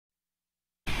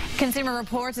Consumer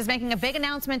Reports is making a big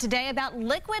announcement today about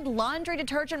liquid laundry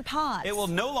detergent pods. It will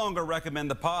no longer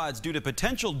recommend the pods due to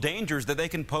potential dangers that they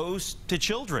can pose to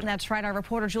children. That's right. Our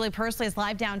reporter Julie Pursley is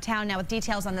live downtown now with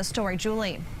details on this story.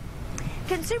 Julie.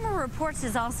 Consumer Reports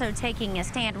is also taking a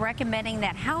stand recommending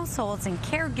that households and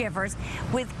caregivers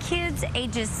with kids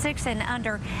ages 6 and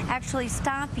under actually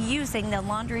stop using the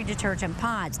laundry detergent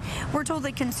pods. We're told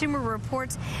that Consumer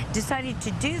Reports decided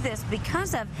to do this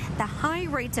because of the high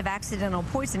rates of accidental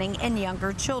poisoning in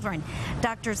younger children.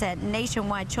 Doctors at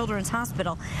Nationwide Children's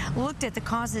Hospital looked at the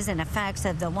causes and effects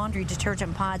of the laundry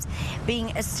detergent pods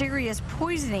being a serious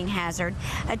poisoning hazard.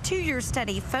 A 2-year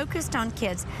study focused on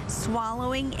kids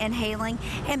swallowing, inhaling,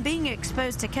 and being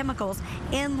exposed to chemicals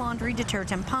in laundry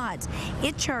detergent pods.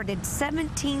 It charted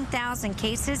 17,000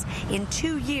 cases in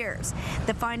 2 years.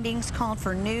 The findings called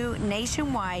for new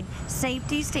nationwide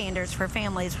safety standards for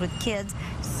families with kids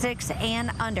 6 and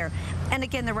under. And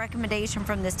again, the recommendation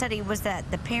from the study was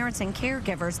that the parents and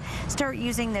caregivers start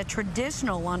using the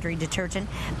traditional laundry detergent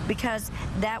because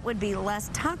that would be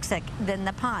less toxic than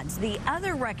the pods. The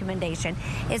other recommendation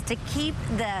is to keep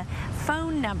the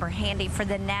phone number handy for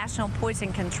the National Poison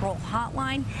Control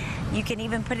Hotline. You can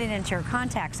even put it into your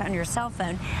contacts on your cell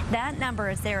phone. That number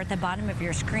is there at the bottom of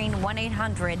your screen,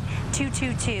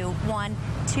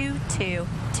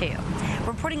 1-800-222-1222.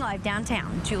 Reporting live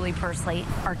downtown, Julie Pursley,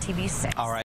 RTV 6. All right.